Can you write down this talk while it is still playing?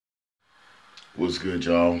What's good,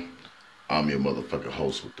 y'all? I'm your motherfucking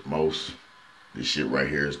host with the most. This shit right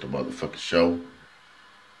here is the motherfucking show.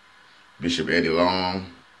 Bishop Eddie Long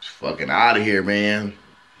is fucking out of here, man.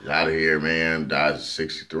 He's out of here, man. Dies at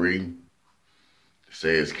 63. They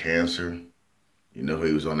say it's cancer. You know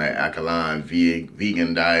he was on that alkaline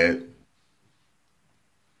vegan diet.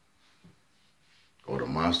 Or the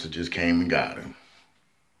monster just came and got him.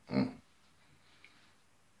 I'm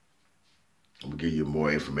gonna give you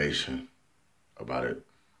more information about it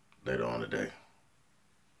later on today.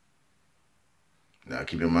 Now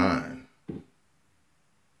keep in mind.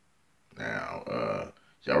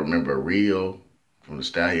 Y'all remember Rio from the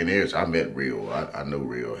Stallionaires? I met Rio. I knew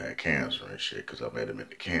Rio had cancer and shit because I met him at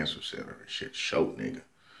the cancer center and shit. Short nigga,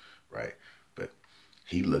 right? But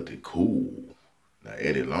he looked it cool. Now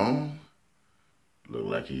Eddie Long looked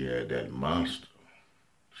like he had that monster.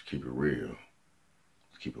 Let's keep it real.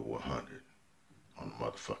 Let's keep it 100 on the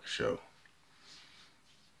motherfucking show.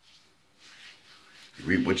 You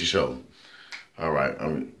reap what you sow. All right,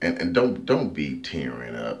 and don't be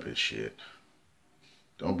tearing up and shit.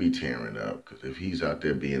 Don't be tearing up, because if he's out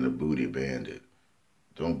there being a booty bandit,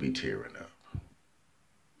 don't be tearing up.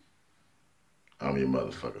 I'm your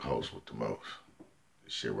motherfucking host with the most.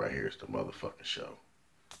 This shit right here is the motherfucking show.